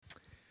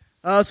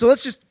So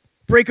let's just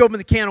break open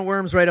the can of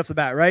worms right off the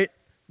bat, right?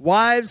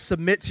 Wives,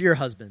 submit to your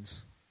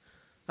husbands.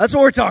 That's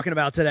what we're talking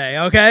about today,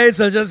 okay?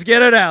 So just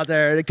get it out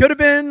there. We could have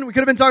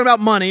been talking about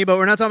money, but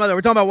we're not talking about that.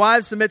 We're talking about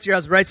wives, submit to your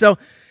husband, right? So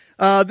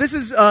this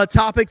is a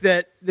topic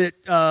that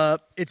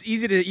it's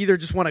easy to either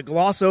just want to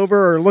gloss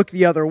over or look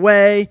the other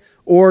way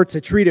or to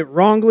treat it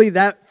wrongly.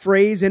 That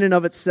phrase in and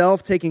of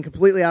itself, taken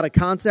completely out of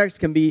context,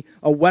 can be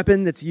a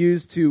weapon that's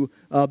used to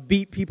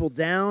beat people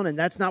down, and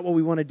that's not what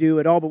we want to do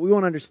at all. But we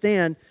want to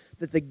understand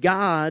that the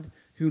God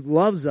who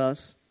loves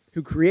us,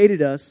 who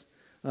created us,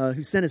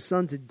 who sent his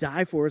son to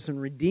die for us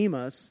and redeem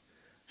us,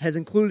 has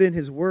included in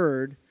his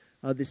word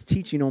this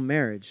teaching on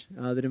marriage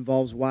that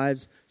involves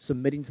wives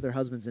submitting to their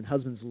husbands and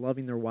husbands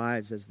loving their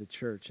wives as the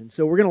church. And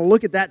so we're going to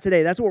look at that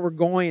today. That's what we're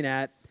going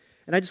at.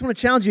 And I just want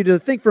to challenge you to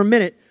think for a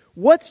minute,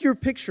 what's your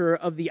picture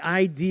of the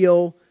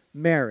ideal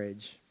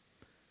marriage?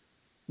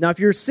 Now, if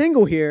you're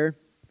single here,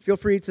 feel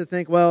free to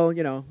think, well,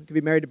 you could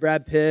be married to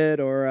Brad Pitt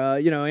or,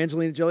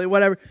 Angelina Jolie,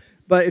 whatever.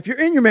 But if you're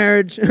in your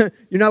marriage, you're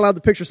not allowed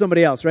to picture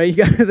somebody else, right? You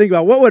got to think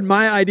about what would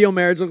my ideal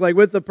marriage look like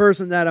with the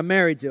person that I'm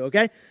married to,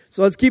 okay?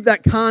 So let's keep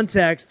that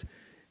context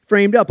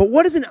framed up. But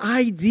what does an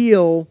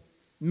ideal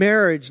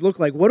marriage look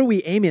like? What are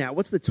we aiming at?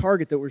 What's the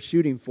target that we're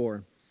shooting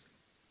for?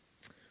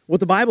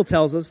 What the Bible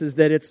tells us is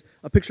that it's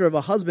a picture of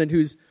a husband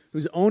who's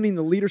owning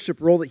the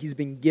leadership role that he's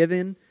been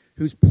given,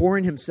 who's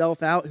pouring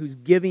himself out, who's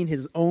giving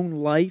his own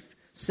life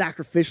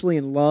sacrificially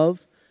in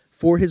love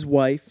for his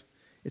wife.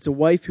 It's a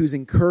wife who's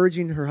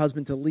encouraging her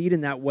husband to lead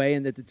in that way,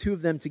 and that the two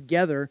of them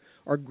together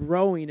are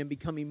growing and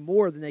becoming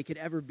more than they could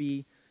ever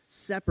be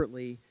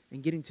separately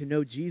and getting to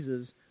know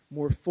Jesus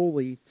more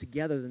fully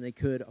together than they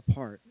could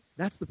apart.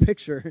 That's the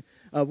picture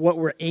of what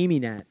we're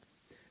aiming at.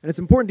 And it's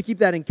important to keep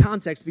that in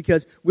context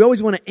because we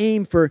always want to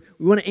aim for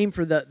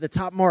the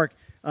top mark.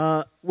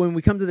 When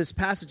we come to this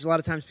passage, a lot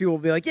of times people will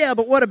be like, yeah,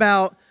 but what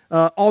about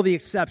all the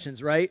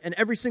exceptions, right? And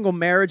every single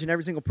marriage and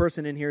every single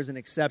person in here is an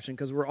exception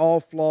because we're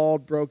all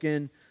flawed,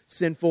 broken,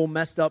 sinful,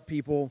 messed up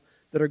people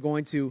that are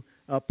going to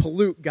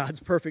pollute God's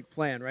perfect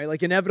plan, right?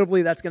 Like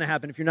inevitably that's going to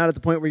happen. If you're not at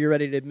the point where you're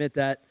ready to admit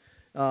that,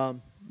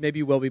 maybe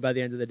you will be by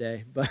the end of the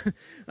day.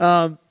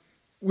 But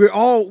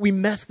we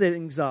mess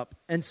things up.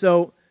 And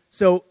so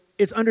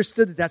it's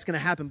understood that that's going to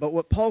happen. But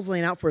what Paul's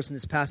laying out for us in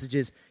this passage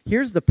is,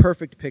 here's the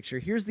perfect picture.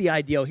 Here's the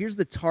ideal. Here's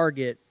the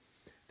target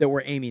that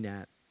we're aiming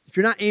at. If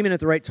you're not aiming at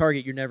the right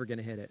target, you're never going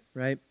to hit it,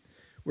 right?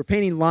 We're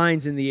painting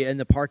lines in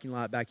the parking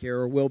lot back here,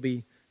 or will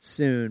be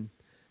soon.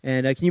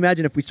 And can you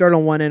imagine if we started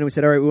on one end and we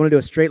said, all right, we want to do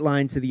a straight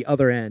line to the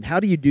other end. How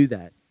do you do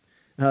that?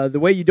 The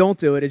way you don't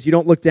do it is you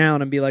don't look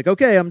down and be like,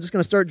 okay, I'm just going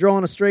to start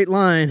drawing a straight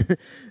line,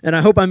 and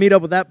I hope I meet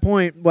up with that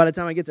point by the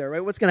time I get there,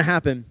 right? What's going to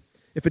happen?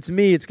 If it's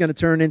me, it's going to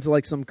turn into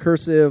like some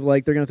cursive,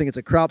 like they're going to think it's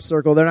a crop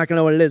circle. They're not going to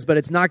know what it is, but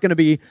it's not going to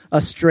be a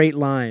straight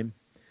line.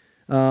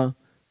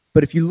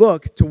 But if you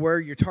look to where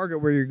your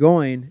target, where you're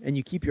going, and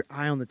you keep your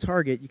eye on the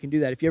target, you can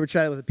do that. If you ever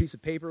try it with a piece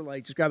of paper,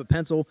 like just grab a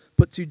pencil,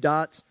 put 2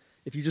 dots.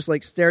 If you just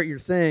like stare at your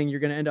thing,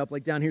 you're going to end up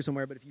like down here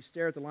somewhere. But if you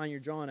stare at the line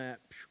you're drawing at,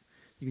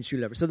 you can shoot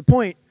it over. So the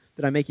point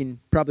that I'm making,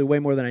 probably way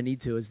more than I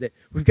need to, is that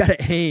we've got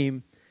to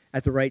aim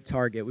at the right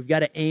target. We've got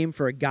to aim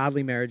for a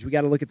godly marriage. We've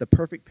got to look at the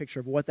perfect picture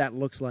of what that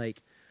looks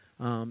like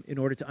in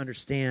order to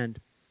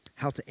understand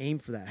how to aim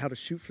for that, how to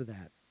shoot for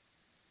that.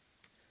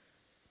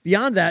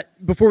 Beyond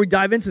that, before we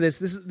dive into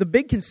this is the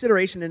big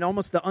consideration and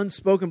almost the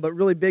unspoken but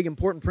really big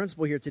important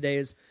principle here today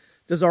is,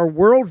 does our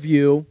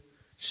worldview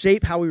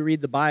shape how we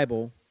read the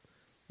Bible,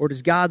 or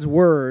does God's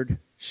word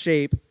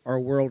shape our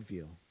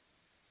worldview?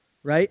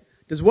 Right?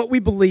 Does what we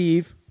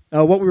believe,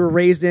 what we were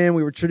raised in,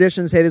 we were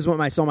traditions, hey, this is what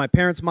I saw my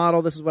parents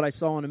model, this is what I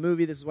saw in a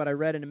movie, this is what I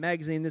read in a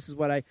magazine, this is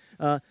what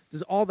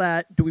does all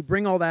that, do we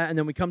bring all that and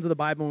then we come to the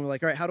Bible and we're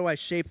like, all right, how do I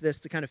shape this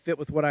to kind of fit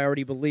with what I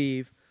already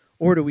believe?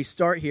 Or do we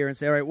start here and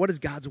say, all right, what does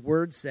God's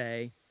word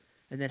say?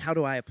 And then how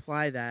do I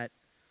apply that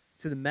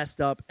to the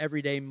messed up,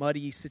 everyday,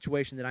 muddy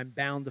situation that I'm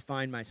bound to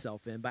find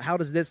myself in? But how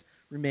does this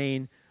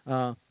remain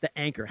the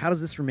anchor? How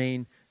does this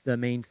remain the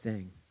main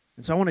thing?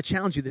 And so I want to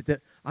challenge you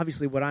that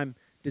obviously what I'm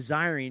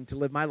desiring to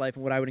live my life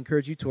and what I would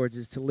encourage you towards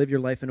is to live your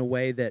life in a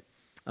way that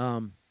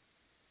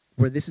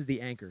where this is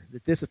the anchor,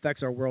 that this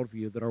affects our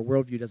worldview, that our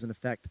worldview doesn't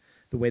affect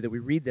the way that we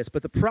read this.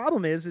 But the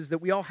problem is that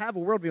we all have a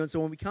worldview, and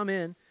so when we come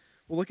in,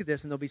 we'll look at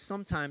this, and there'll be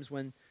some times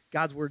when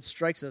God's word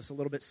strikes us a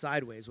little bit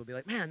sideways. We'll be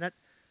like, man,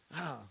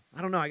 I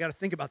don't know, I got to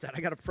think about that.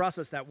 I got to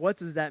process that. What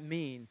does that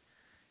mean?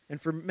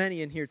 And for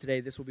many in here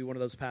today, this will be one of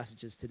those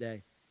passages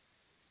today.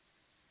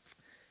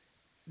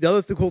 The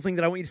other cool thing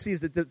that I want you to see is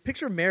that the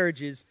picture of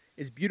marriage is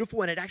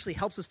beautiful, and it actually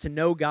helps us to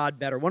know God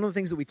better. One of the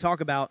things that we talk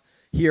about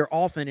here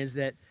often is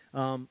that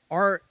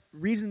our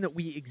reason that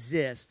we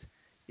exist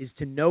is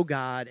to know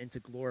God and to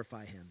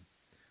glorify Him.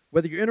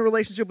 Whether you're in a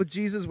relationship with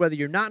Jesus, whether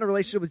you're not in a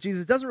relationship with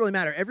Jesus, it doesn't really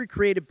matter. Every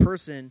created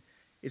person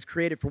is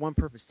created for one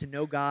purpose, to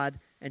know God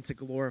and to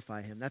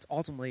glorify Him. That's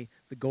ultimately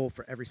the goal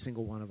for every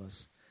single one of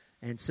us.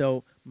 And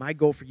so my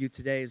goal for you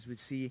today is to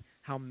see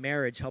how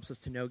marriage helps us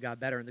to know God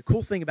better. And the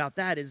cool thing about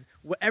that is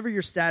whatever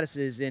your status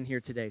is in here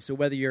today, so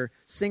whether you're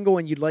single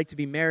and you'd like to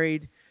be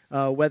married,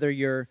 whether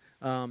you're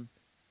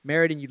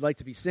married and you'd like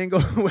to be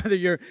single, whether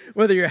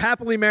you're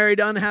happily married,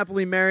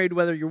 unhappily married,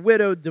 whether you're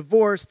widowed,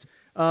 divorced,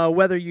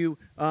 whether you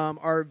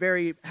are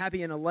very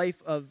happy in a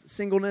life of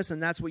singleness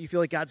and that's what you feel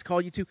like God's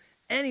called you to.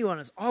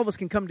 All of us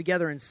can come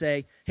together and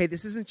say, hey,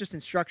 this isn't just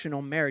instruction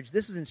on marriage.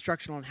 This is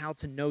instruction on how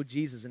to know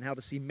Jesus and how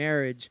to see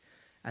marriage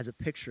as a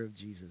picture of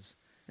Jesus.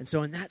 And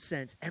so in that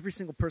sense, every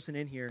single person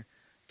in here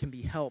can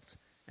be helped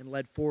and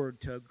led forward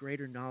to a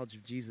greater knowledge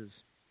of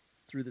Jesus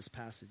through this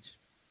passage.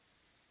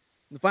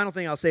 And the final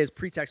thing I'll say as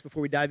pretext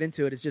before we dive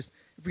into it is just,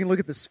 if we can look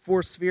at the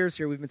 4 spheres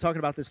here, we've been talking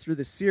about this through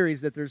this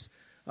series, that there's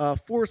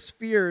 4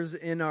 spheres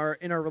in our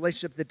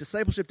relationship, that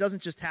discipleship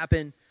doesn't just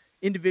happen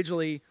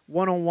individually,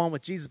 one-on-one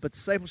with Jesus, but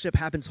discipleship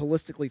happens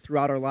holistically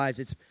throughout our lives.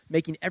 It's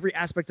making every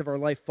aspect of our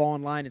life fall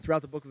in line, and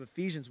throughout the book of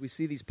Ephesians, we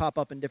see these pop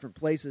up in different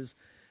places.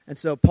 And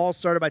so Paul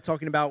started by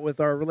talking about with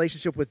our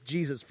relationship with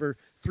Jesus for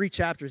 3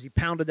 chapters. He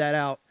pounded that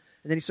out,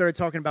 and then he started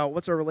talking about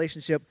what's our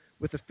relationship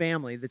with the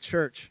family, the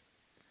church.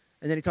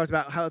 And then he talked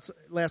about how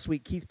last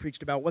week Keith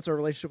preached about what's our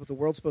relationship with the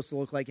world supposed to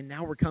look like, and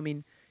now we're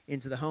coming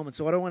into the home. And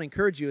so what I want to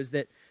encourage you is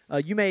that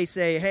you may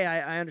say, hey,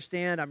 I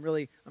understand,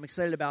 I'm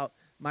excited about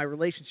my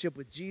relationship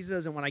with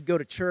Jesus, and when I go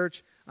to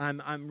church,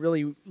 I'm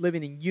really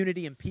living in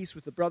unity and peace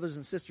with the brothers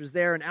and sisters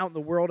there, and out in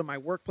the world, in my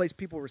workplace,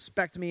 people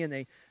respect me,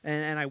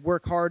 and I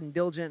work hard and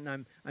diligent,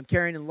 and I'm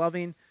caring and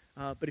loving.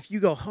 But if you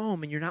go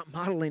home and you're not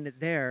modeling it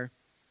there,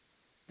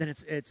 then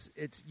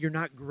it's you're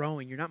not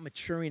growing, you're not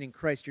maturing in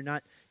Christ, you're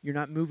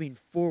not moving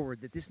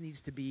forward. That this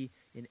needs to be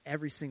in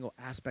every single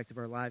aspect of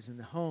our lives, and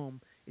the home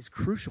is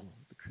crucial.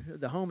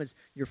 The home is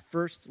your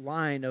first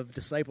line of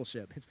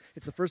discipleship.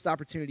 It's the first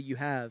opportunity you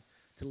have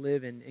to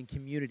live in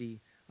community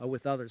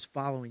with others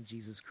following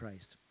Jesus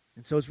Christ.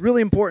 And so it's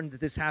really important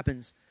that this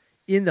happens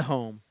in the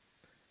home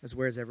as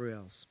well as everywhere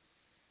else.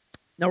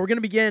 Now we're going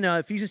to begin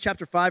Ephesians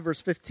chapter 5,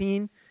 verse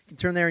 15. You can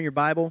turn there in your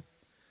Bible.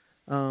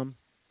 I'm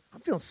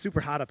feeling super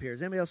hot up here.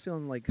 Is anybody else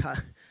feeling like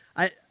hot?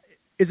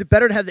 Is it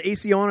better to have the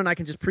AC on and I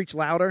can just preach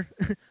louder?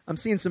 I'm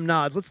seeing some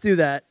nods. Let's do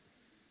that.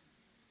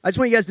 I just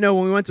want you guys to know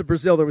when we went to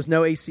Brazil, there was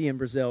no AC in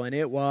Brazil, and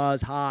it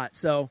was hot.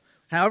 So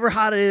however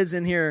hot it is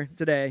in here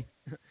today,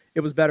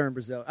 it was better in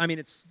Brazil. I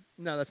mean,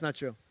 no, that's not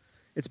true.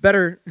 It's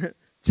better,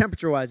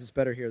 temperature-wise, it's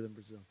better here than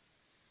Brazil.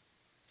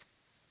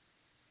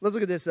 Let's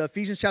look at this.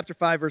 Ephesians chapter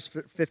 5, verse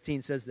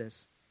 15 says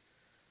this.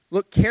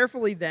 Look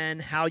carefully then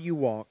how you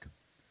walk,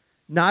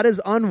 not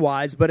as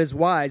unwise, but as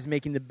wise,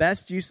 making the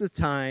best use of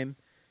time,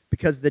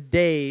 because the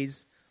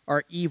days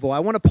are evil. I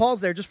want to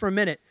pause there just for a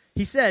minute.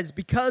 He says,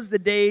 because the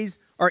days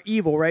are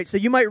evil, right? So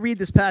you might read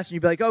this passage and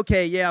you'd be like,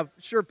 okay, yeah,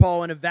 sure,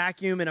 Paul, in a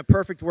vacuum, in a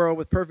perfect world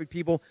with perfect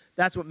people,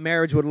 that's what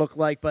marriage would look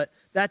like. But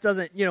that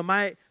doesn't,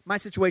 my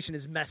situation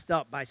is messed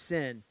up by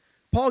sin.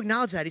 Paul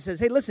acknowledged that. He says,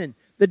 hey, listen,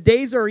 the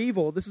days are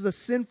evil. This is a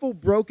sinful,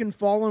 broken,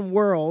 fallen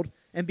world.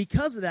 And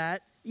because of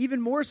that,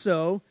 even more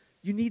so,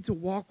 you need to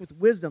walk with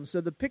wisdom.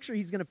 So the picture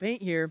he's going to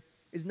paint here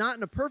is not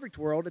in a perfect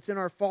world. It's in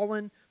our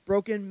fallen,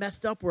 broken,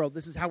 messed up world.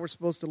 This is how we're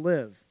supposed to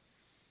live.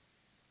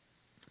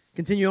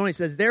 Continue on, he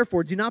says,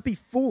 therefore, do not be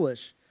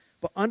foolish,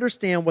 but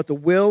understand what the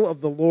will of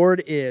the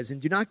Lord is,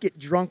 and do not get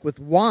drunk with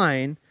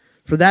wine,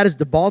 for that is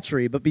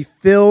debauchery, but be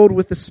filled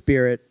with the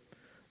Spirit,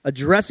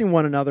 addressing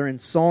one another in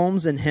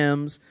psalms and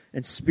hymns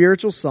and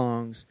spiritual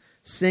songs,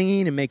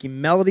 singing and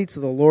making melody to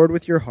the Lord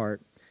with your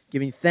heart,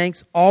 giving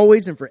thanks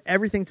always and for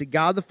everything to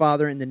God the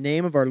Father in the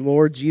name of our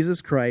Lord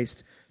Jesus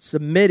Christ,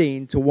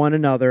 submitting to one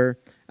another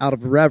out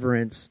of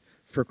reverence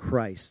for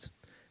Christ.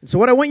 And so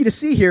what I want you to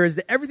see here is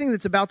that everything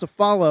that's about to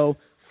follow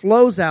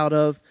flows out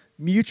of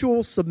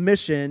mutual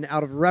submission,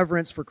 out of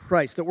reverence for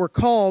Christ, that we're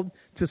called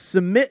to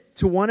submit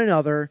to one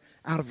another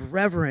out of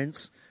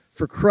reverence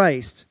for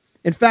Christ.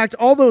 In fact,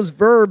 all those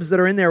verbs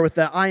that are in there with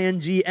the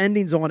ing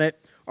endings on it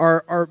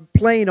are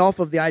playing off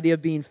of the idea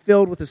of being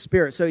filled with the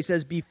Spirit. So he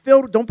says, be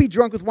filled, don't be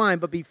drunk with wine,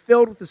 but be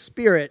filled with the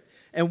Spirit.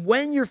 And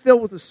when you're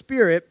filled with the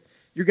Spirit,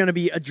 you're going to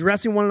be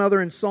addressing one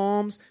another in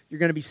psalms, you're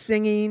going to be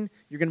singing,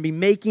 you're going to be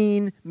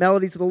making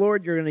melody to the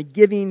Lord, you're going to be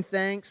giving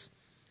thanks,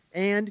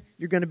 and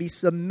you're going to be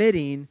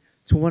submitting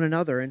to one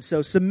another. And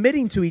so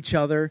submitting to each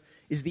other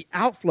is the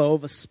outflow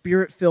of a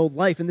Spirit-filled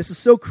life. And this is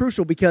so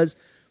crucial because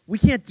we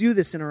can't do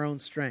this in our own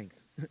strength.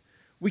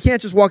 We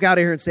can't just walk out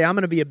of here and say, I'm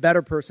going to be a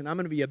better person. I'm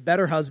going to be a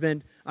better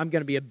husband. I'm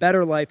going to be a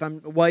better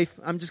wife.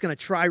 I'm just going to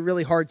try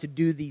really hard to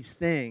do these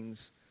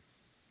things.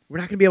 We're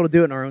not going to be able to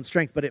do it in our own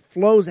strength, but it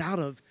flows out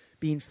of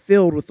being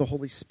filled with the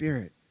Holy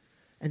Spirit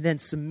and then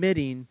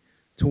submitting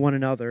to one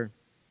another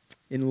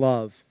in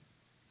love.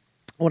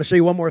 I want to show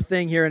you one more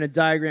thing here in a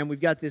diagram. We've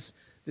got this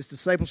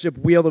discipleship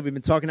wheel that we've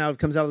been talking about. It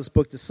comes out of this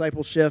book,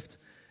 Discipleship,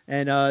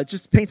 and it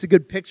just paints a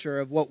good picture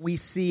of what we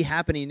see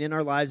happening in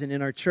our lives and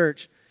in our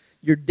church.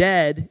 You're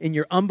dead in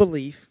your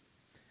unbelief,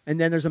 and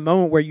then there's a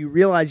moment where you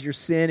realize your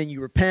sin and you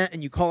repent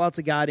and you call out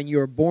to God and you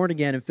are born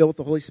again and filled with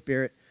the Holy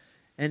Spirit.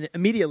 And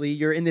immediately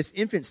you're in this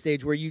infant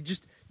stage where you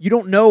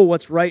don't know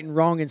what's right and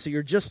wrong, and so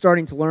you're just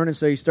starting to learn, and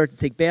so you start to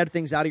take bad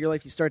things out of your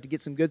life. You start to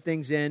get some good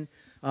things in.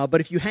 But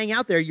if you hang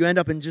out there, you end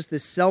up in just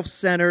this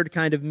self-centered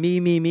kind of me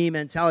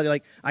mentality,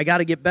 like, I got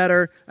to get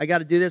better, I got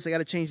to do this, I got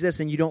to change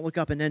this, and you don't look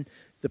up. And then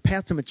the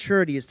path to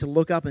maturity is to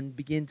look up and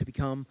begin to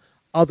become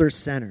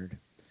other-centered.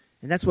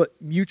 And that's what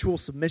mutual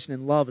submission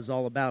and love is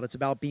all about. It's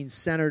about being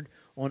centered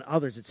on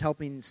others. It's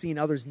seeing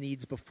others'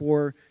 needs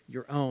before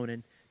your own.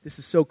 And this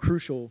is so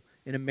crucial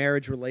in a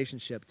marriage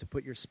relationship, to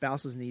put your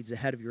spouse's needs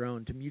ahead of your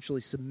own, to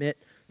mutually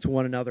submit to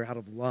one another out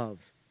of love.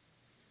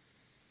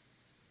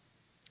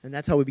 And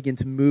that's how we begin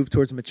to move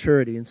towards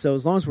maturity. And so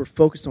as long as we're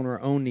focused on our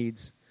own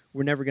needs,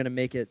 we're never going to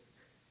make it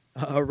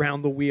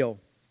around the wheel.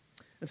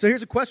 And so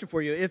here's a question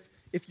for you.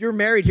 If you're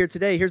married here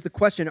today, here's the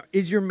question.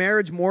 Is your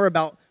marriage more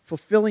about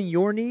fulfilling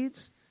your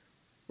needs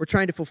or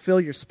trying to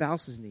fulfill your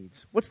spouse's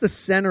needs? What's the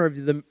center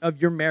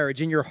of your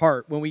marriage in your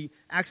heart when we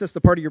access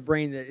the part of your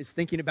brain that is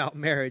thinking about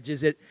marriage?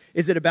 Is it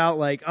about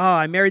like, oh,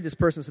 I married this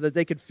person so that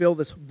they could fill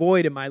this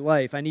void in my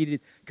life. I needed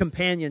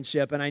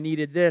companionship, and I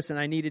needed this, and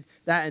I needed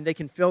that, and they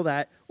can fill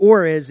that.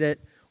 Or is it,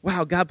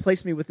 wow, God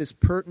placed me with this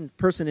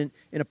person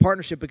in a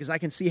partnership because I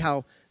can see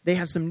how they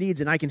have some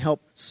needs, and I can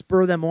help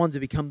spur them on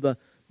to become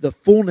the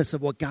fullness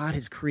of what God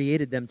has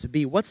created them to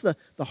be. What's the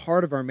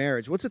heart of our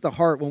marriage? What's at the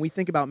heart when we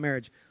think about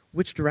marriage?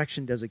 Which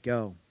direction does it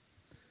go?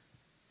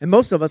 And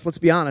most of us, let's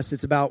be honest,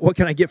 it's about what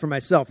can I get for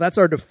myself? That's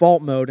our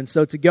default mode. And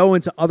so to go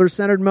into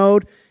other-centered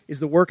mode is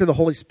the work of the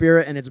Holy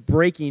Spirit, and it's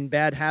breaking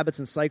bad habits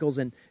and cycles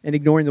and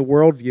ignoring the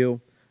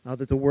worldview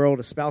that the world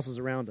espouses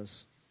around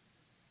us.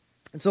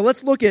 And so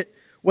let's look at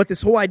what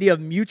this whole idea of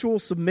mutual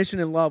submission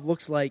and love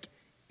looks like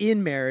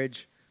in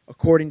marriage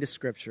according to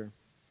Scripture.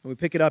 And we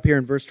pick it up here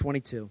in verse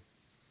 22.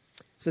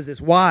 It says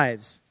this,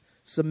 "Wives,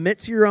 submit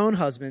to your own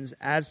husbands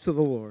as to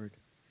the Lord.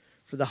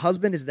 For the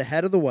husband is the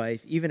head of the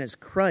wife, even as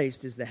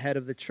Christ is the head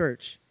of the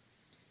church,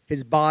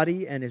 his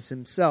body, and is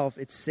himself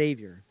its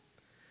Savior.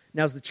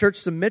 Now as the church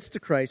submits to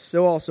Christ,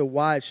 so also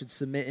wives should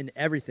submit in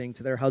everything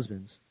to their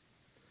husbands.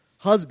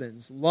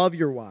 Husbands, love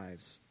your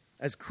wives,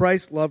 as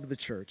Christ loved the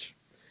church,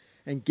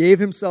 and gave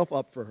himself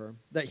up for her,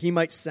 that he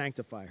might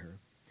sanctify her,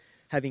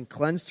 having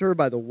cleansed her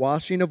by the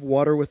washing of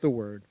water with the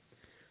word,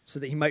 so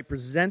that he might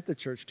present the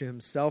church to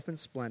himself in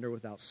splendor,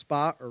 without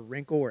spot or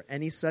wrinkle or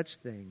any such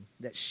thing,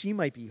 that she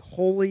might be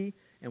holy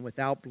and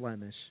without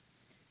blemish.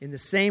 In the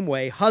same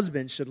way,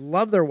 husbands should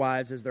love their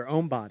wives as their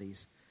own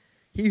bodies.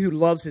 He who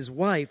loves his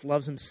wife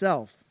loves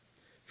himself.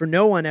 For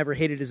no one ever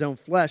hated his own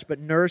flesh, but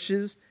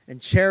nourishes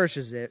and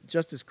cherishes it,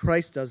 just as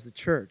Christ does the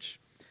church,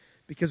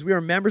 because we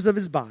are members of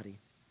his body.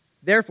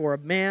 Therefore, a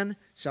man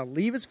shall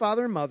leave his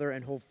father and mother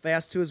and hold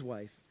fast to his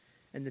wife,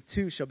 and the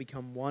two shall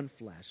become one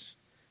flesh.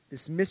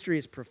 This mystery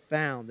is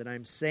profound, and I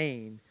am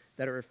saying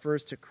that it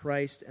refers to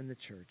Christ and the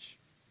church.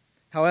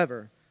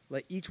 However,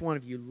 let each one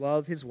of you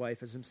love his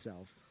wife as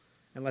himself,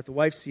 and let the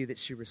wife see that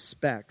she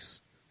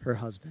respects her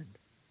husband."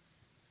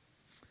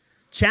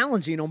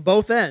 Challenging on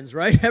both ends,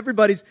 right?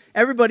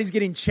 Everybody's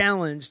getting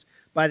challenged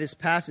by this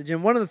passage.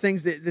 And one of the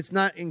things that's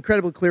not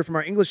incredibly clear from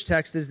our English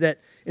text is that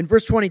in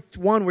verse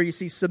 21, where you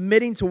see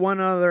submitting to one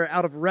another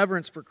out of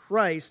reverence for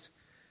Christ,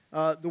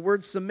 the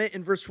word submit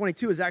in verse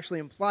 22 is actually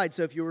implied.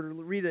 So if you were to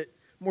read it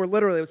more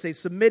literally, it would say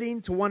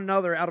submitting to one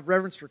another out of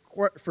reverence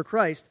for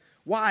Christ,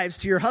 wives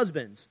to your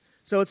husbands.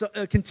 So it's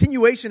a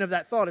continuation of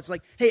that thought. It's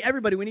like, hey,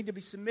 everybody, we need to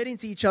be submitting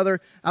to each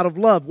other out of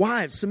love.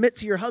 Wives, submit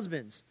to your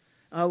husbands.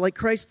 Like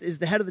Christ is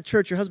the head of the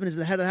church, your husband is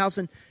the head of the house,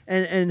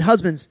 and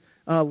husbands,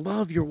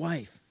 love your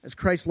wife as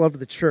Christ loved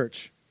the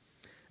church.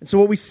 And so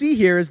what we see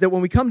here is that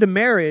when we come to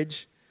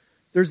marriage,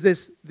 there's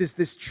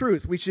this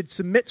truth. We should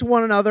submit to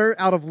one another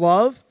out of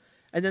love,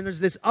 and then there's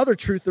this other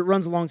truth that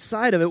runs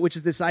alongside of it, which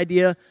is this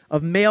idea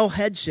of male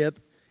headship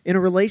in a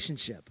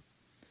relationship.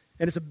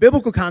 And it's a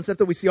biblical concept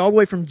that we see all the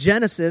way from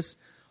Genesis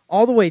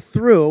all the way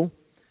through.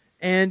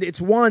 And it's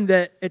one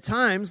that at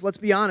times, let's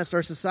be honest,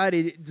 our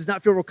society does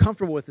not feel real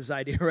comfortable with this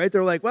idea, right?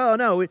 They're like, well,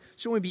 no,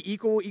 shouldn't we be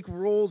equal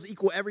rules,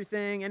 equal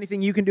everything?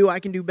 Anything you can do, I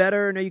can do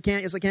better. No, you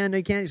can't. Yes, I can. No,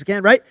 you can't. Yes, I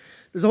can, right?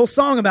 There's a whole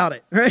song about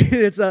it, right?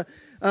 It's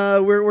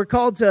we're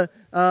called to,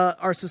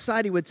 our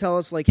society would tell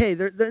us like, hey,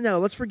 no,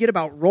 let's forget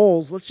about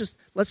roles. Let's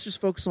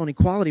just focus on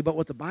equality. But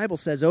what the Bible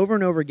says over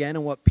and over again,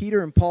 and what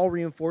Peter and Paul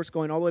reinforce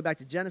going all the way back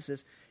to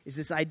Genesis, is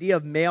this idea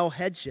of male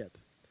headship.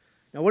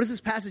 Now, what does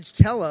this passage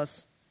tell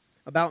us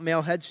about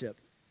male headship?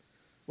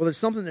 Well, there's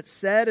something that's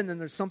said, and then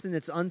there's something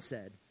that's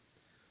unsaid.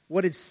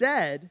 What is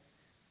said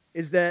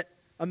is that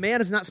a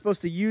man is not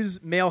supposed to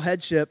use male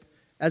headship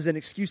as an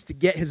excuse to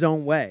get his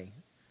own way.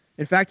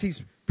 In fact,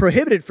 he's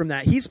prohibited from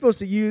that. He's supposed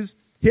to use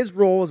his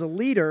role as a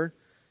leader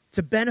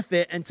to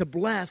benefit and to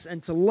bless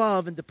and to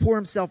love and to pour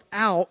himself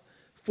out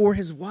for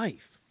his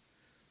wife.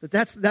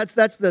 That's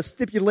the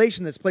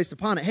stipulation that's placed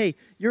upon it. Hey,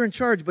 you're in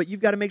charge, but you've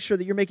got to make sure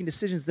that you're making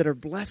decisions that are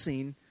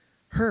blessing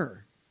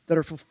her, that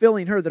are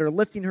fulfilling her, that are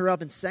lifting her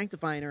up and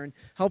sanctifying her and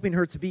helping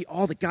her to be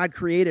all that God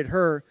created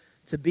her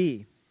to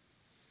be.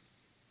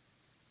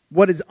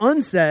 What is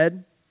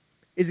unsaid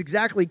is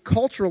exactly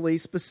culturally,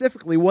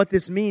 specifically, what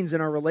this means in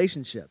our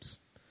relationships.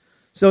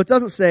 So it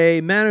doesn't say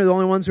men are the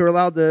only ones who are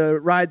allowed to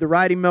ride the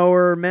riding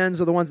mower,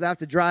 men's are the ones that have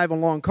to drive on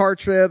long car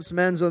trips,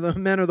 men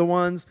are the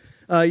ones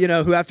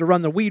who have to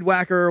run the weed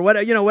whacker or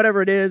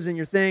whatever it is in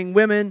your thing.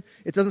 Women,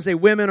 it doesn't say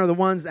women are the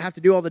ones that have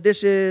to do all the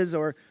dishes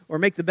or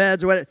make the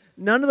beds or what.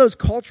 None of those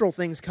cultural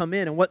things come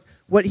in. And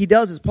what he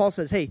does is Paul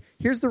says, hey,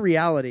 here's the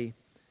reality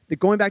that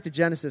going back to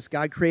Genesis,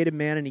 God created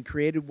man and he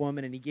created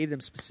woman and he gave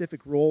them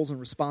specific roles and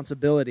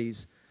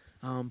responsibilities.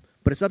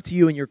 But it's up to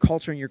you in your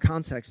culture and your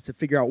context to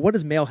figure out what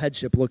does male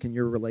headship look in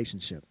your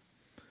relationship.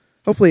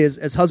 Hopefully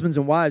as husbands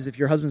and wives, if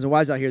you're husbands and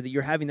wives out here, that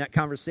you're having that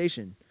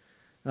conversation.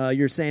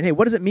 You're saying, hey,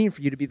 what does it mean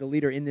for you to be the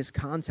leader in this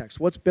context?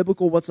 What's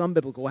biblical? What's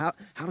unbiblical?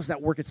 How does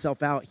that work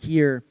itself out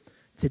here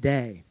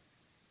today?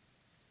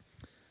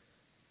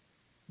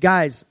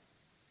 Guys,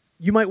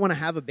 you might want to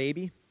have a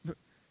baby,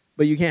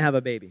 but you can't have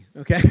a baby,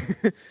 okay?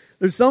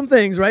 There's some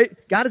things, right?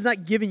 God is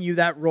not giving you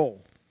that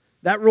role.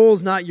 That role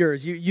is not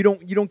yours. You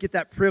don't get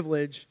that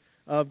privilege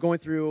of going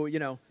through,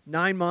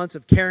 9 months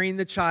of carrying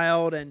the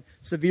child and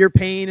severe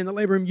pain in the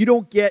labor room. You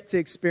don't get to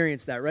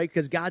experience that, right?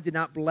 Because God did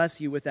not bless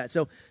you with that.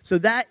 So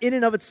that in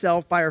and of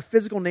itself, by our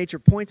physical nature,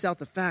 points out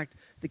the fact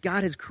that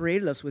God has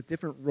created us with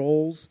different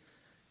roles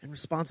and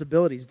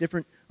responsibilities,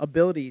 different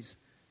abilities.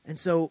 And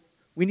so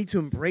we need to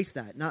embrace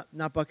that,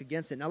 not buck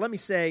against it. Now let me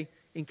say,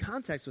 in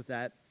context with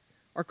that,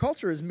 our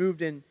culture has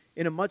moved in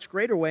a much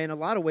greater way, in a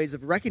lot of ways,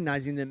 of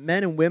recognizing that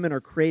men and women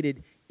are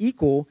created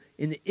equal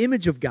in the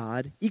image of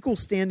God, equal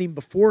standing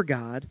before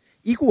God,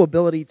 equal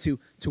ability to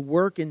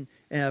work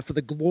for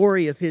the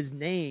glory of His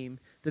name,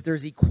 that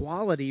there's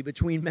equality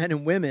between men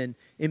and women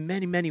in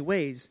many, many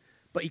ways.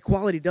 But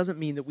equality doesn't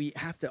mean that we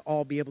have to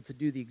all be able to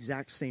do the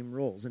exact same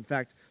roles. In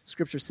fact,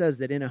 Scripture says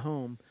that in a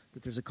home,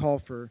 that there's a call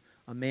for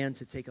a man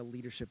to take a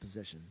leadership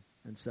position.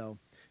 And so,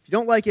 if you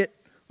don't like it,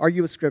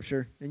 argue with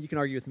Scripture, and you can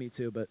argue with me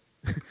too, but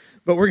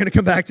we're going to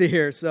come back to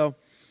here. So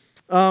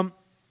one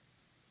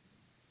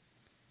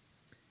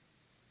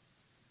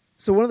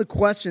of the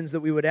questions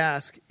that we would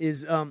ask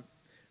is, or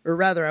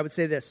rather, I would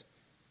say this: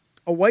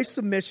 a wife's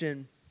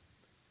submission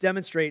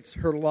demonstrates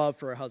her love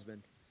for her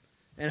husband,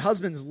 and a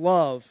husband's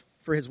love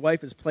for his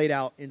wife is played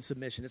out in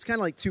submission. It's kind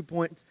of like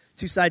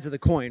two sides of the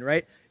coin,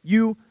 right?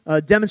 You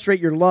demonstrate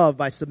your love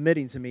by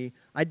submitting to me.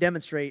 I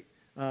demonstrate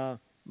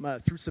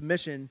through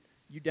submission.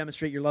 You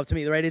demonstrate your love to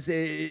me, right?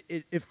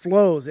 It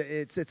flows.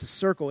 It's a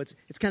circle. It's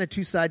kind of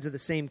two sides of the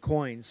same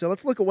coin. So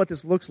let's look at what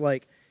this looks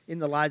like in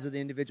the lives of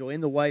the individual,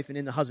 in the wife and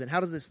in the husband. How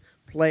does this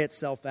play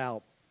itself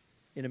out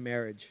in a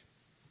marriage?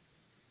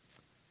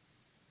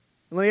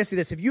 And let me ask you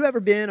this. Have you ever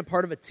been a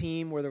part of a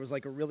team where there was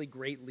like a really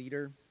great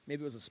leader?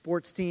 Maybe it was a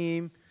sports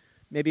team.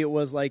 Maybe it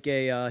was like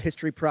a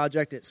history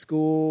project at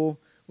school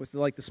with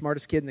like the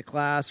smartest kid in the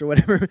class or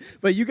whatever.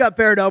 But you got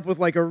paired up with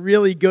like a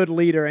really good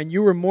leader, and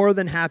you were more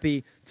than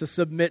happy to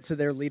submit to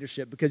their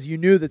leadership because you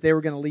knew that they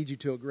were going to lead you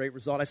to a great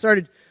result. I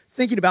started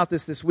thinking about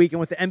this week, and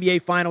with the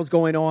NBA Finals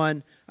going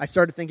on, I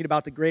started thinking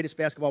about the greatest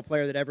basketball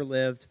player that ever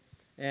lived.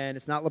 And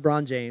it's not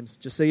LeBron James,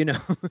 just so you know.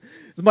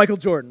 It's Michael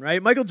Jordan,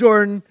 right? Michael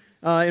Jordan,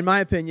 in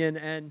my opinion,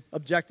 and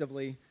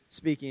objectively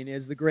speaking,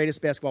 is the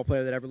greatest basketball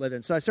player that ever lived.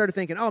 And so I started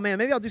thinking, oh man,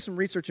 maybe I'll do some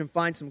research and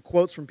find some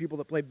quotes from people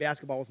that played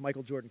basketball with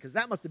Michael Jordan, because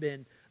that must have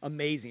been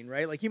amazing,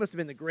 right? Like, he must have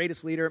been the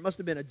greatest leader. It must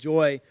have been a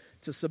joy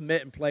to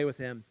submit and play with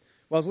him.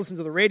 Well, I was listening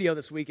to the radio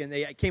this week, and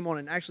they came on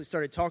and actually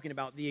started talking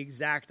about the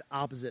exact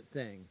opposite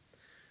thing.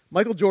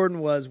 Michael Jordan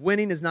was,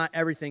 winning is not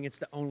everything, it's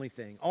the only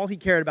thing. All he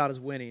cared about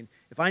is winning.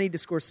 If I need to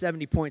score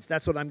 70 points,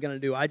 that's what I'm going to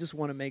do. I just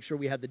want to make sure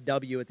we have the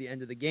W at the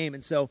end of the game.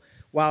 And so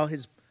while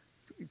his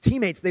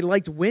teammates, they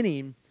liked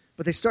winning,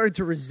 but they started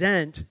to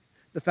resent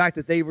the fact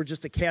that they were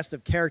just a cast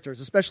of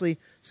characters, especially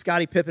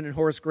Scottie Pippen and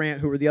Horace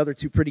Grant, who were the other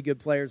two pretty good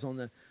players on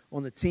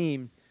the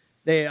team.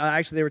 They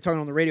were talking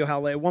on the radio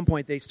how at one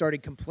point they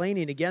started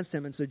complaining against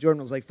him, and so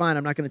Jordan was like, fine,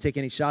 I'm not going to take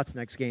any shots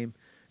next game.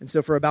 And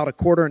so for about a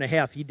quarter and a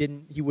half,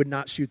 he would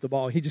not shoot the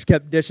ball. He just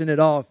kept dishing it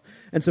off.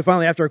 And so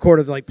finally, after a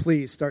quarter, they're like,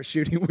 please start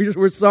shooting.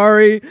 We're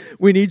sorry.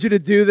 We need you to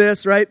do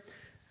this, right?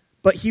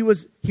 But he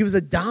was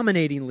a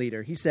dominating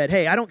leader. He said,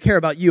 hey, I don't care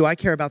about you. I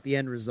care about the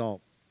end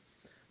result.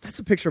 That's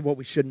a picture of what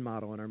we shouldn't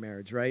model in our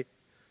marriage, right?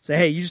 Say,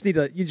 hey, you just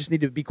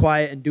need to be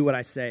quiet and do what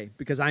I say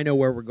because I know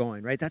where we're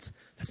going, right? That's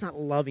not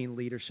loving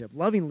leadership.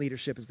 Loving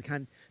leadership is the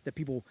kind that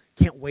people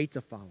can't wait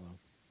to follow.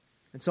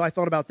 And so I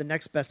thought about the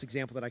next best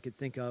example that I could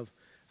think of,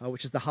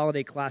 which is the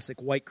holiday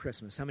classic White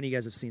Christmas. How many of you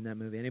guys have seen that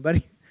movie?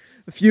 Anybody?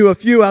 A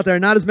few out there.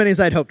 Not as many as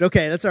I'd hoped.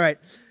 Okay, that's all right.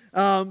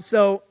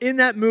 So in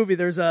that movie,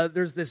 there's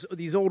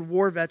these old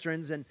war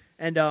veterans, and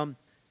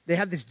they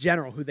have this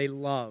general who they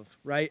love,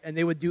 right? And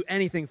they would do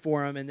anything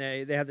for him, and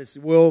they have this,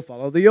 we'll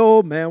follow the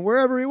old man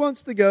wherever he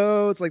wants to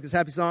go. It's like this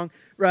happy song,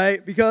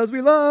 right? Because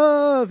we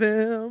love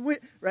him,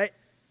 right?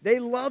 They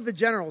love the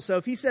general. So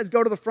if he says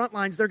go to the front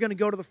lines, they're going to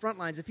go to the front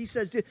lines. If he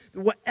says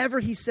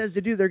whatever he says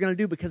to do, they're going to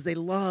do because they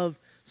love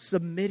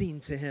submitting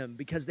to him,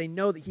 because they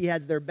know that he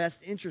has their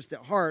best interest at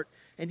heart,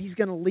 and he's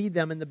going to lead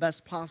them in the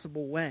best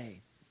possible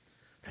way.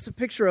 That's a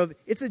picture of,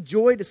 it's a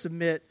joy to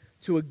submit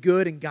to a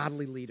good and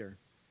godly leader.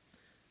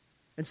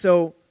 And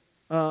so,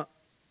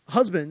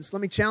 husbands,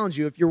 let me challenge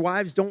you. If your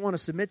wives don't want to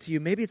submit to you,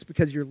 maybe it's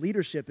because your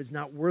leadership is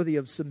not worthy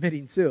of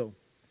submitting to.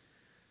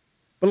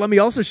 But let me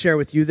also share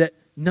with you that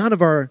none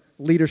of our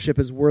leadership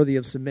is worthy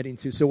of submitting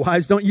to. So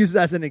wives, don't use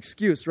that as an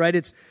excuse, right?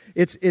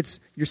 It's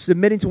you're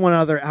submitting to one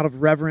another out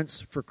of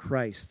reverence for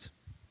Christ.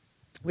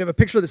 We have a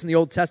picture of this in the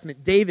Old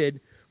Testament.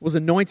 David was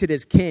anointed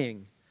as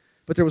king,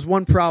 but there was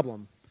one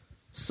problem.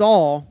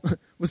 Saul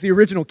was the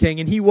original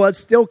king, and he was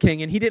still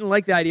king, and he didn't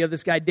like the idea of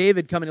this guy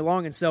David coming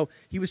along, and so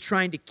he was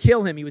trying to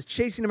kill him. He was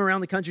chasing him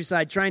around the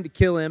countryside, trying to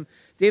kill him.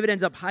 David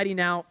ends up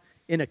hiding out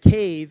in a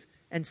cave,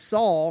 and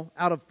Saul,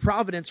 out of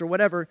providence or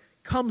whatever,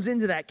 comes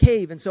into that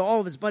cave, and so all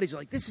of his buddies are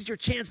like, this is your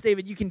chance,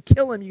 David. You can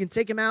kill him. You can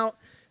take him out.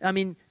 I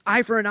mean,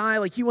 eye for an eye.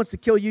 Like, he wants to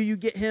kill you. You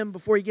get him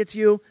before he gets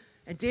you.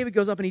 And David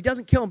goes up, and he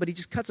doesn't kill him, but he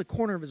just cuts a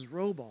corner of his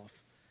robe off.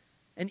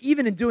 And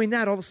even in doing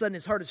that, all of a sudden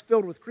his heart is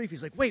filled with grief.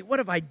 He's like, wait, what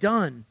have I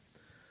done?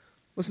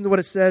 Listen to what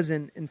it says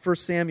in 1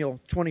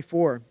 Samuel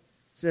 24. It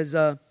says,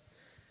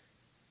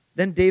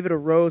 then David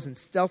arose and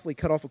stealthily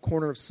cut off a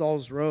corner of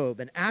Saul's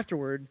robe. And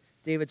afterward,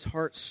 David's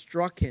heart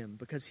struck him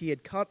because he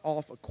had cut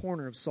off a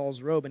corner of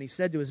Saul's robe. And he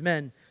said to his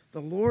men,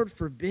 the Lord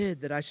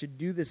forbid that I should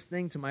do this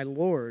thing to my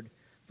Lord,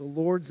 the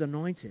Lord's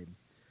anointed,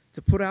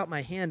 to put out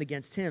my hand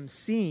against him,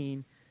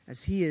 seeing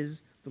as he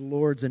is the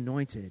Lord's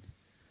anointed.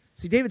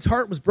 See, David's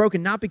heart was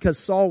broken not because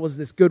Saul was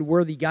this good,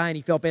 worthy guy and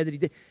he felt bad that he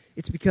did.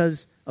 It's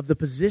because of the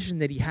position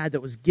that he had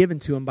that was given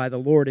to him by the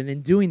Lord. And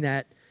in doing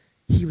that,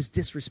 he was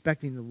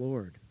disrespecting the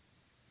Lord.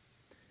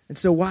 And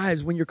so,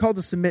 wives, when you're called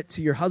to submit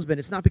to your husband,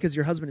 it's not because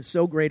your husband is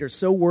so great or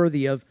so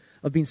worthy of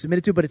being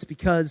submitted to, but it's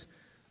because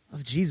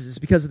of Jesus. It's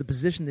because of the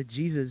position that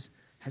Jesus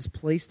has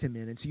placed him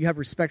in. And so you have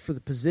respect for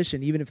the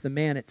position, even if the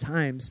man at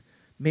times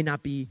may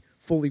not be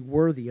fully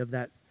worthy of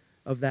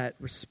that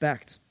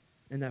respect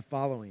and that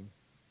following.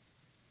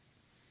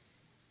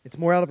 It's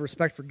more out of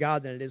respect for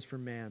God than it is for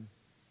man.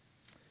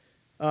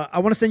 I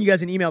want to send you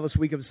guys an email this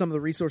week of some of the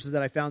resources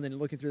that I found in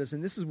looking through this.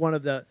 And this is one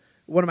of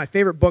my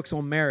favorite books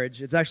on marriage.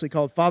 It's actually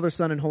called Father,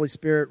 Son, and Holy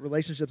Spirit,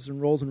 Relationships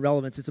and Roles and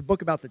Relevance. It's a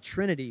book about the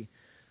Trinity.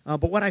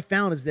 But what I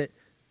found is that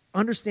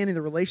understanding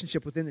the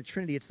relationship within the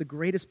Trinity, it's the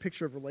greatest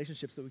picture of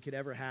relationships that we could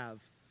ever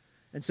have.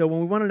 And so when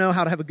we want to know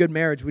how to have a good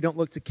marriage, we don't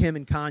look to Kim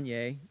and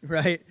Kanye,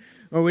 right?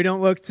 Or we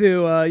don't look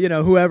to,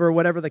 whoever,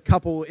 whatever the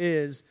couple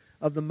is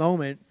of the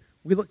moment.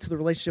 We look to the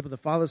relationship of the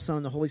Father, Son,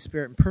 and the Holy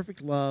Spirit in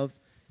perfect love,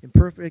 in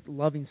perfect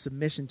loving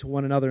submission to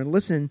one another. And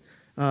listen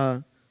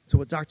to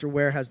what Dr.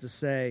 Ware has to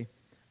say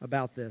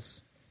about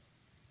this.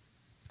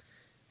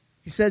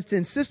 He says to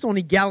insist on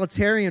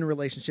egalitarian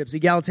relationships,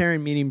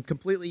 egalitarian meaning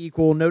completely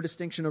equal, no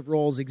distinction of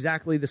roles,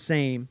 exactly the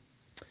same.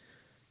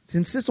 To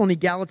insist on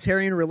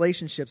egalitarian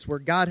relationships where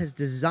God has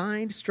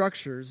designed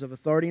structures of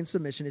authority and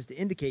submission is to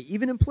indicate,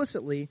 even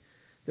implicitly,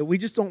 that we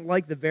just don't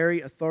like the very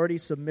authority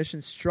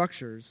submission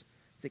structures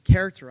that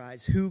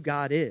characterize who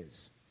God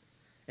is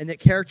and that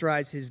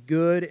characterize his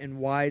good and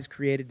wise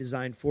created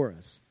design for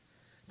us.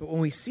 But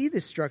when we see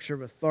this structure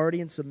of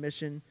authority and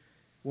submission,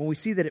 when we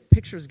see that it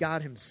pictures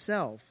God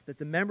himself, that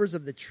the members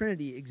of the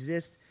Trinity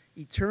exist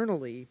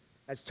eternally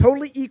as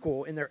totally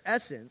equal in their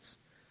essence,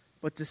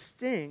 but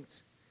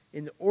distinct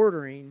in the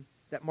ordering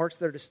that marks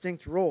their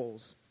distinct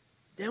roles,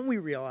 then we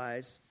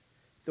realize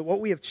that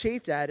what we have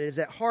chafed at is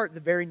at heart the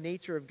very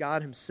nature of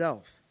God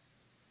himself.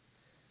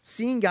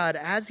 Seeing God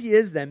as he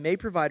is then may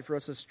provide for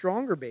us a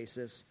stronger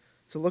basis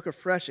to look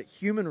afresh at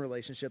human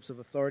relationships of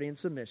authority and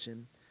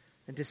submission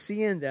and to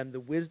see in them the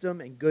wisdom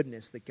and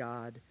goodness that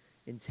God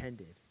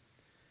intended.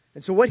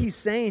 And so what he's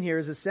saying here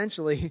is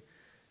essentially,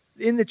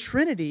 in the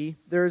Trinity,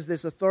 there is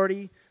this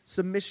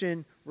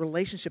authority-submission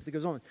relationship that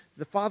goes on.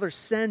 The Father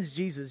sends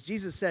Jesus.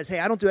 Jesus says, hey,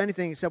 I don't do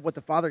anything except what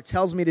the Father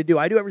tells me to do.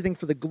 I do everything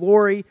for the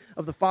glory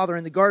of the Father.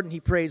 In the garden, he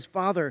prays,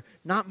 Father,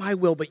 not my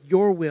will, but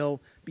your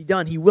will be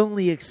done. He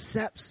willingly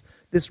accepts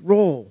this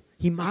role.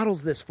 He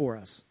models this for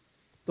us.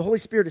 The Holy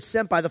Spirit is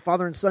sent by the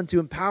Father and Son to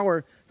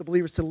empower the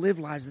believers to live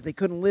lives that they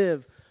couldn't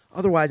live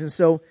otherwise. And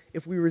so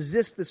if we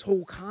resist this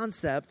whole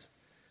concept,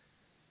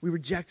 we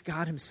reject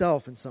God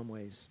himself in some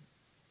ways.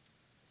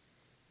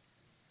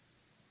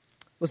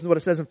 Listen to what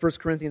it says in 1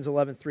 Corinthians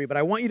 11:3. But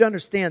I want you to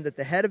understand that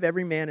the head of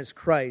every man is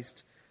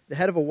Christ, the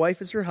head of a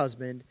wife is her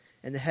husband,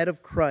 and the head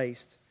of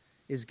Christ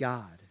is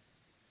God.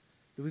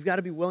 That we've got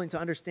to be willing to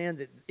understand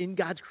that in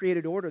God's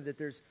created order that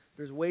there's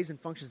ways and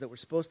functions that we're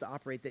supposed to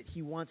operate, that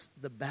he wants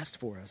the best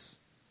for us.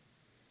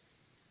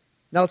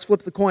 Now let's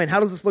flip the coin. How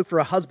does this look for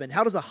a husband?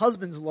 How does a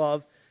husband's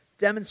love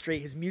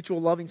demonstrate his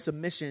mutual loving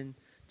submission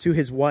to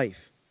his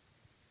wife?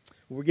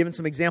 We're given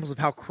some examples of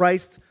how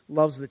Christ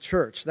loves the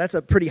church. That's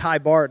a pretty high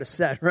bar to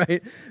set,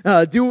 right?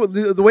 Do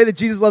the way that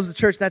Jesus loves the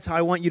church, that's how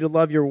I want you to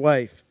love your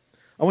wife.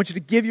 I want you to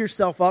give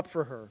yourself up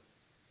for her.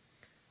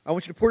 I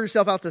want you to pour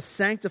yourself out to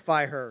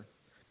sanctify her,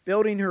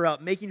 building her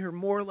up, making her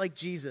more like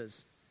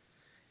Jesus.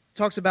 It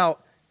talks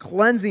about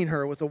cleansing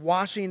her with the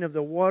washing of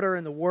the water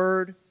and the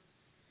word.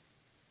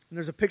 And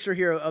there's a picture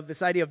here of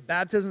this idea of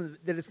baptism,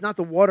 that it's not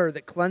the water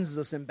that cleanses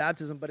us in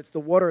baptism, but it's the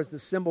water as the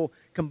symbol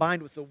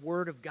combined with the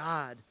word of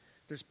God.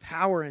 There's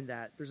power in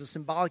that. There's a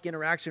symbolic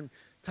interaction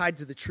tied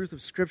to the truth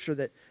of Scripture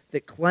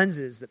that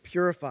cleanses, that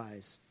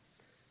purifies.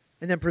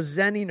 And then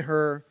presenting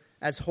her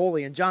as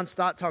holy. And John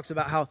Stott talks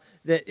about how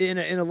that in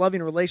a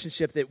loving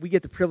relationship that we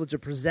get the privilege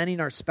of presenting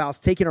our spouse,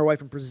 taking our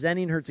wife and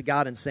presenting her to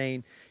God and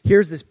saying,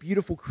 here's this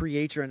beautiful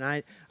creator, and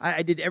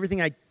I did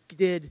everything I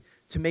did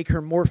to make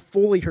her more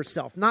fully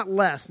herself, not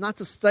less, not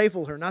to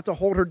stifle her, not to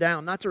hold her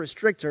down, not to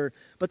restrict her,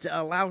 but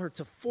to allow her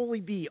to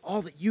fully be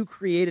all that you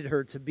created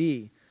her to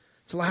be,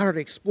 to allow her to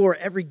explore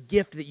every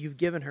gift that you've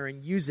given her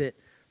and use it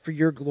for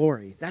your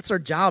glory. That's our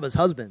job as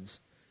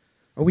husbands.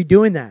 Are we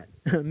doing that?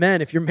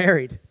 Men, if you're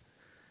married,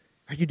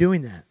 are you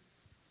doing that?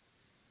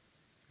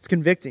 It's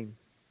convicting.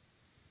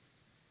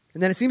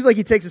 And then it seems like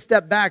he takes a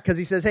step back because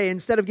he says, hey,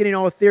 instead of getting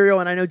all ethereal,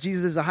 and I know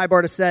Jesus is a high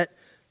bar to set,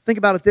 think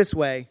about it this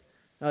way.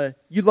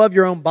 You love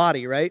your own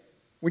body, right?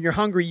 When you're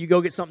hungry, you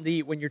go get something to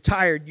eat. When you're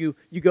tired, you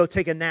go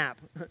take a nap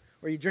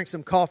or you drink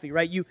some coffee,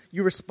 right? You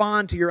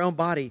respond to your own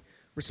body.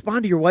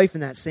 Respond to your wife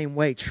in that same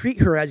way.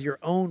 Treat her as your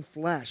own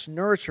flesh.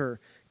 Nourish her.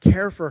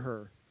 Care for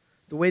her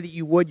the way that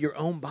you would your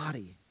own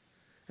body.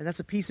 And that's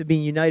a piece of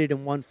being united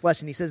in one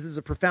flesh. And he says this is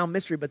a profound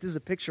mystery, but this is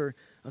a picture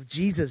of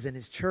Jesus and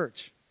his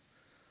church.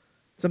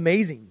 It's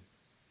amazing.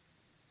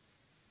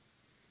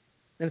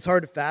 And it's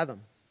hard to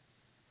fathom.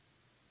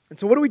 And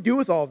so what do we do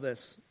with all of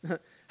this?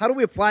 How do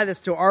we apply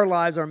this to our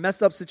lives, our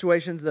messed up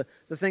situations, the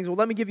things? Well,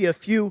 let me give you a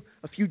few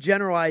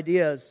general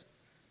ideas.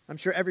 I'm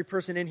sure every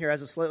person in here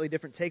has a slightly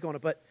different take on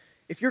it. But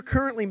if you're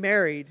currently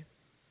married,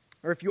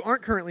 or if you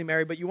aren't currently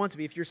married but you want to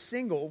be, if you're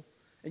single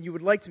and you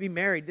would like to be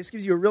married, this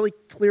gives you a really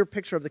clear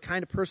picture of the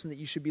kind of person that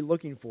you should be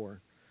looking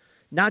for.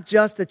 Not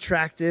just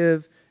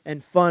attractive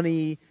and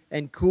funny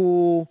and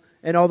cool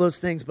and all those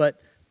things,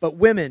 but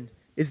women,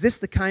 is this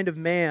the kind of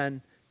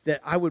man that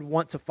I would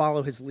want to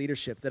follow his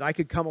leadership, that I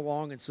could come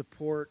along and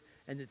support,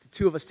 and that the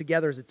two of us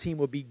together as a team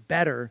would be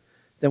better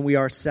than we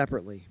are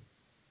separately?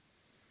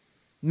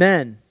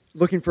 Men,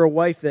 looking for a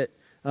wife that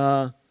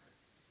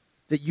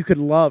you could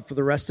love for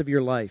the rest of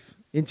your life,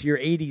 into your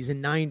 80s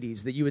and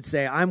 90s, that you would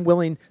say, I'm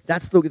willing,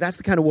 that's the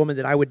kind of woman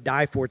that I would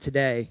die for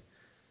today,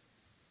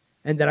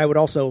 and that I would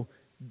also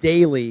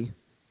daily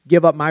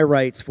give up my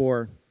rights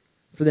for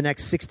the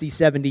next 60,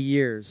 70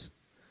 years.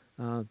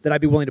 That I'd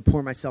be willing to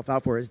pour myself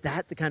out for. Is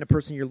that the kind of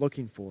person you're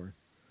looking for?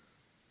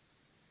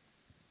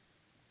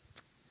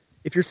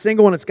 If you're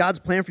single and it's God's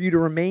plan for you to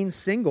remain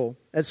single,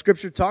 as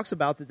Scripture talks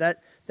about,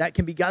 that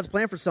can be God's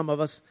plan for some of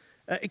us,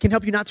 it can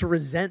help you not to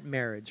resent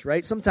marriage,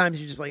 right? Sometimes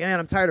you're just like, man,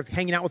 I'm tired of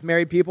hanging out with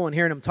married people and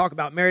hearing them talk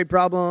about married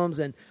problems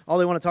and all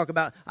they want to talk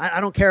about.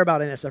 I don't care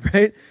about any of that stuff,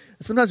 right?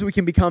 Sometimes we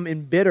can become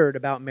embittered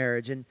about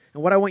marriage. And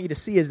what I want you to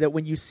see is that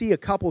when you see a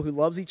couple who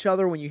loves each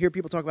other, when you hear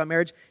people talk about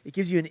marriage, it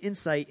gives you an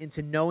insight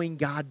into knowing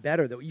God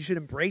better, that you should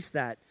embrace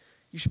that.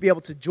 You should be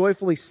able to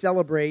joyfully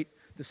celebrate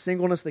the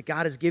singleness that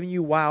God has given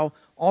you while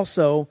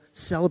also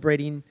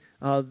celebrating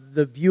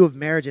the view of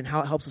marriage and how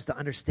it helps us to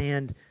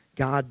understand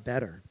God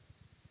better.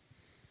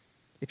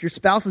 If your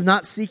spouse is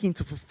not seeking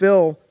to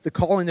fulfill the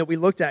calling that we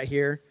looked at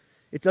here,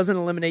 it doesn't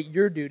eliminate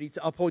your duty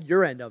to uphold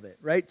your end of it,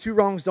 right? Two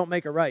wrongs don't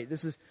make a right.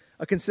 This is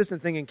a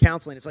consistent thing in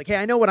counseling. It's like, hey,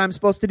 I know what I'm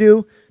supposed to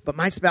do, but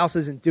my spouse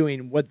isn't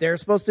doing what they're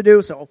supposed to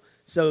do, so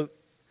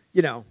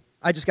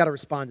I just got to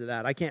respond to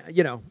that. I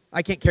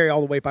can't carry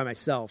all the weight by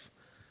myself.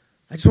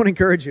 I just want to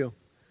encourage you.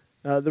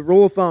 The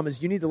rule of thumb is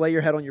you need to lay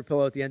your head on your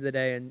pillow at the end of the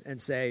day and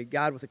say,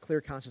 God, with a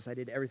clear conscience, I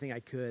did everything I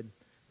could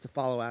to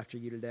follow after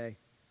you today.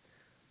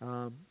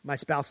 My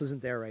spouse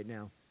isn't there right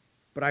now,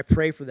 but I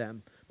pray for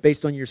them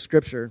based on your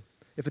Scripture.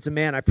 If it's a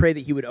man, I pray that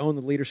he would own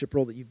the leadership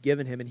role that you've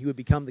given him, and he would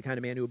become the kind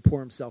of man who would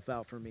pour himself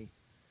out for me.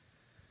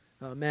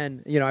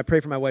 Men, I pray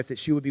for my wife that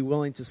she would be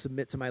willing to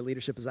submit to my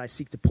leadership as I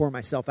seek to pour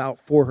myself out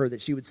for her,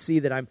 that she would see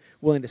that I'm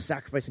willing to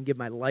sacrifice and give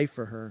my life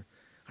for her.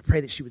 I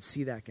pray that she would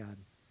see that, God.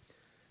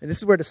 And this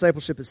is where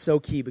discipleship is so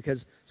key,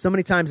 because so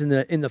many times in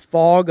the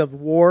fog of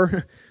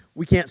war,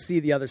 we can't see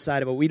the other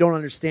side of it. We don't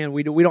understand.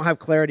 We don't have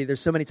clarity.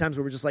 There's so many times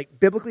where we're just like,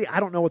 biblically, I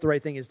don't know what the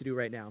right thing is to do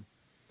right now.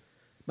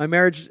 My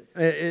marriage,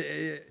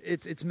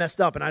 it's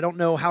messed up, and I don't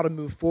know how to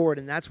move forward.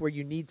 And that's where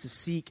you need to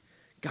seek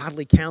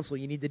godly counsel.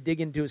 You need to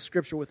dig into a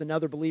Scripture with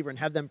another believer and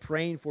have them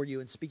praying for you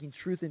and speaking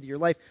truth into your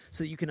life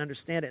so that you can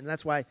understand it. And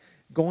that's why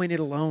going it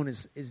alone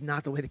is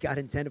not the way that God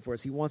intended for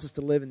us. He wants us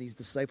to live in these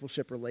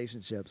discipleship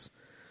relationships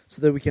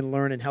so that we can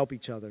learn and help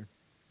each other.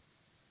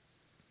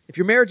 If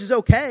your marriage is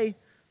okay,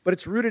 but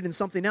it's rooted in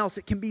something else,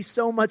 it can be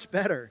so much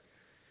better.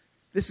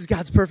 This is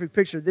God's perfect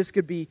picture. This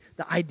could be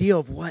the ideal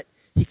of what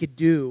He could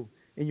do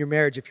in your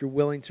marriage if you're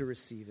willing to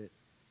receive it.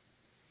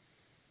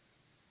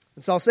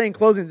 And so I'll say in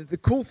closing that the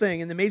cool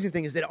thing and the amazing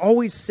thing is that it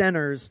always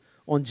centers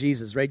on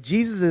Jesus, right?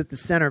 Jesus is at the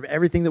center of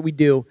everything that we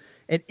do.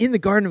 And in the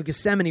Garden of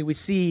Gethsemane, we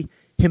see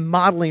Him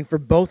modeling for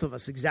both of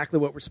us exactly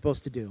what we're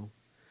supposed to do.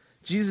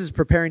 Jesus is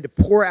preparing to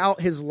pour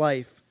out His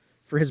life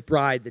for His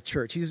bride, the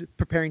church. He's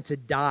preparing to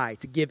die,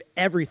 to give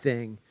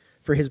everything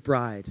for His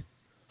bride.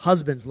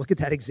 Husbands, look at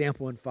that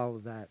example and follow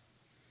that.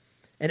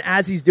 And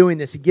as He's doing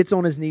this, He gets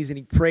on His knees and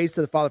He prays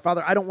to the Father.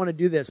 Father, I don't want to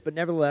do this, but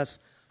nevertheless,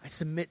 I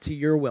submit to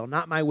your will.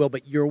 Not my will,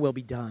 but your will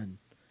be done.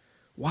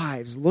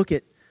 Wives, look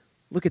at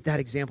that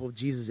example of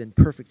Jesus in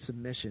perfect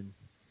submission.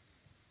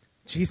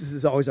 Jesus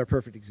is always our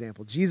perfect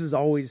example. Jesus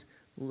always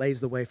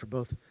lays the way for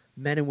both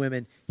men and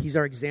women. He's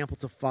our example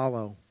to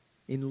follow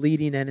in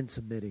leading and in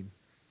submitting.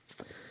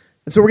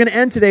 And so we're going to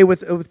end today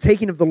with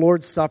taking of the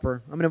Lord's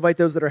Supper. I'm going to invite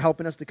those that are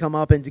helping us to come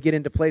up and to get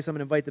into place. I'm going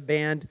to invite the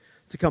band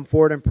to come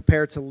forward and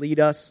prepare to lead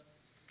us.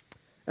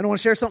 And I want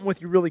to share something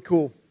with you really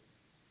cool.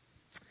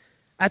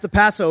 At the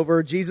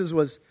Passover, Jesus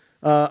was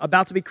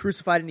about to be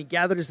crucified, and he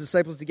gathered his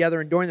disciples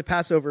together. And during the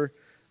Passover,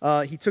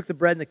 he took the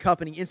bread and the cup,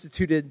 and he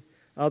instituted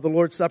the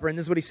Lord's Supper. And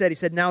this is what he said. He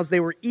said, now as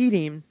they were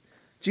eating,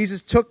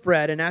 Jesus took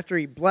bread, and after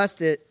he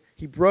blessed it,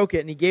 he broke it,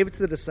 and he gave it to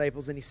the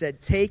disciples. And he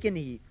said, take and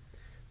eat.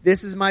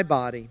 This is my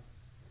body.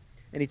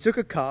 And he took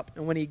a cup,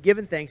 and when he had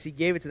given thanks, he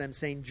gave it to them,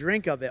 saying,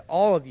 drink of it,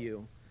 all of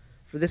you,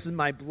 for this is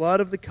my blood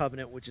of the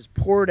covenant, which is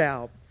poured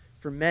out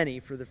for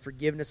many for the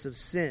forgiveness of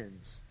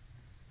sins.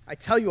 I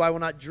tell you, I will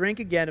not drink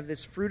again of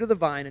this fruit of the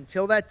vine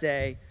until that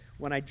day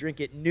when I drink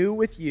it new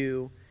with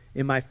you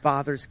in my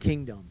Father's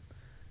kingdom.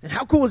 And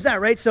how cool is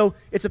that, right? So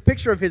it's a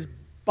picture of his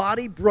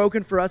body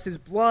broken for us, his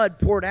blood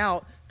poured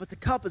out, but the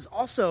cup is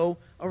also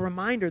a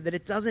reminder that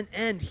it doesn't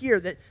end here,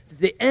 that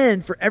the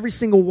end for every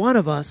single one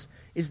of us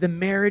is the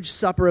marriage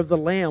supper of the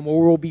Lamb, where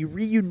we'll be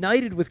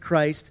reunited with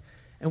Christ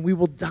and we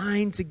will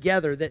dine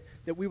together,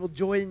 that we will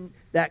join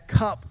that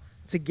cup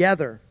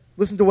together.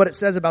 Listen to what it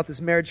says about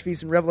this marriage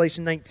feast in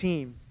Revelation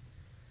 19.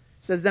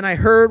 It says, then I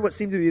heard what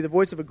seemed to be the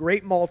voice of a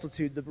great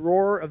multitude, the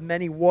roar of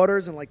many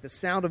waters, and like the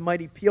sound of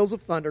mighty peals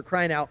of thunder,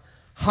 crying out,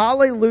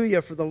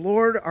 hallelujah, for the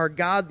Lord our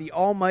God, the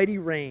Almighty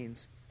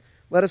reigns.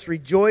 Let us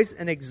rejoice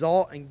and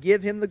exalt and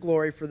give him the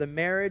glory, for the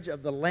marriage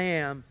of the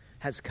Lamb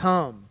has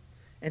come,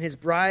 and his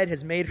bride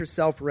has made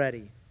herself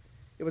ready.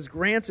 It was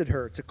granted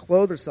her to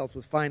clothe herself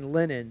with fine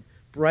linen,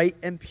 bright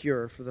and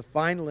pure, for the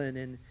fine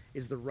linen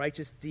is the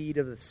righteous deed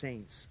of the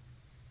saints.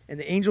 And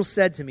the angel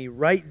said to me,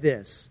 write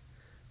this,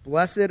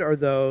 blessed are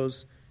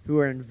those who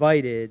are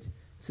invited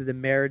to the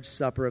marriage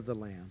supper of the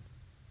Lamb.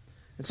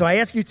 And so I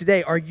ask you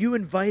today, are you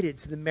invited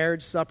to the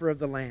marriage supper of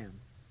the Lamb?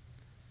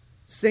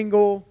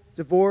 Single,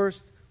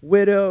 divorced,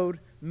 widowed,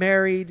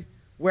 married,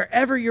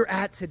 wherever you're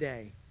at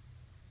today.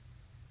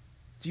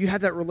 Do you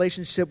have that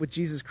relationship with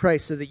Jesus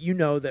Christ so that you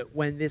know that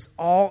when this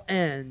all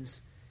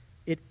ends,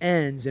 it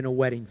ends in a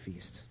wedding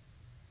feast?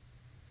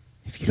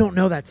 If you don't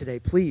know that today,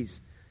 please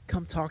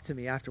come talk to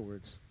me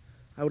afterwards.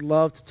 I would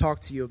love to talk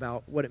to you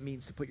about what it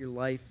means to put your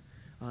life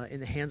in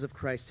the hands of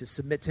Christ, to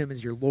submit to him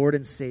as your Lord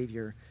and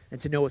Savior, and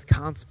to know with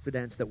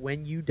confidence that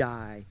when you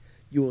die,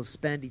 you will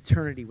spend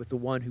eternity with the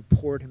one who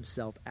poured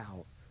himself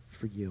out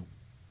for you.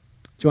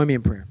 Join me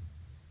in prayer.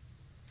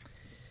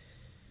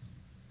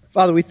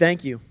 Father, we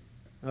thank you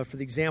for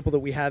the example that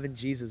we have in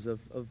Jesus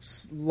of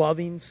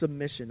loving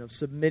submission, of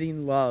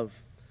submitting love.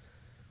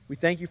 We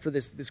thank you for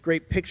this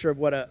great picture of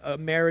what a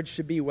marriage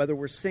should be, whether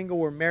we're single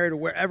or married or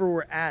wherever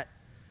we're at,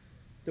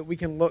 that we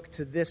can look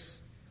to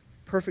this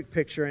perfect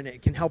picture and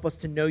it can help us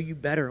to know you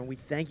better, and we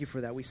thank you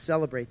for that. We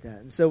celebrate that.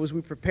 And so as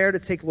we prepare to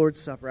take Lord's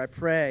Supper, I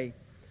pray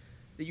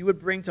that you would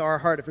bring to our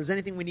heart, if there's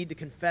anything we need to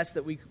confess,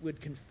 that we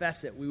would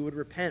confess it. We would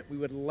repent. We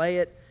would lay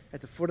it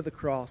at the foot of the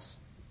cross.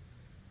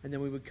 And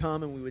then we would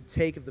come and we would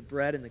take of the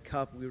bread and the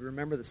cup. We would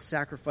remember the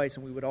sacrifice,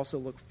 and we would also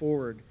look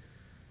forward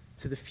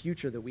to the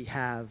future that we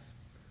have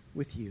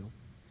with you.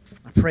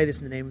 I pray this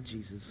in the name of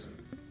Jesus.